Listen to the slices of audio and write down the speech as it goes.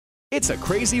It's a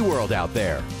crazy world out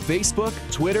there. Facebook,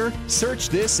 Twitter, search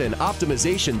this and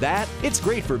optimization that. It's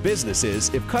great for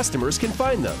businesses if customers can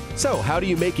find them. So how do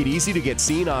you make it easy to get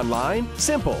seen online?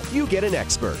 Simple. You get an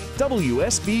expert.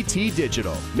 WSBT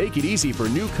Digital. Make it easy for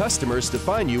new customers to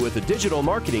find you with a digital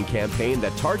marketing campaign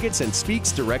that targets and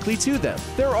speaks directly to them.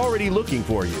 They're already looking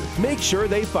for you. Make sure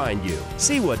they find you.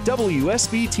 See what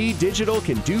WSBT Digital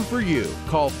can do for you.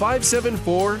 Call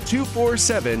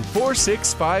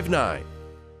 574-247-4659.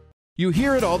 You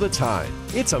hear it all the time.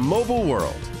 It's a mobile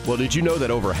world. Well, did you know that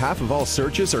over half of all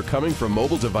searches are coming from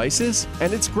mobile devices?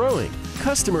 And it's growing.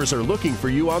 Customers are looking for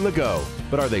you on the go.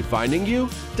 But are they finding you?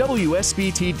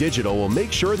 WSBT Digital will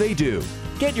make sure they do.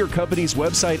 Get your company's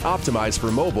website optimized for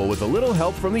mobile with a little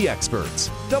help from the experts.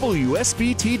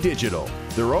 WSBT Digital.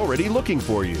 They're already looking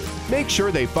for you. Make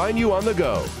sure they find you on the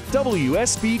go.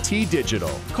 WSBT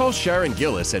Digital. Call Sharon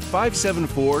Gillis at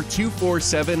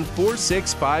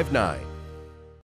 574-247-4659.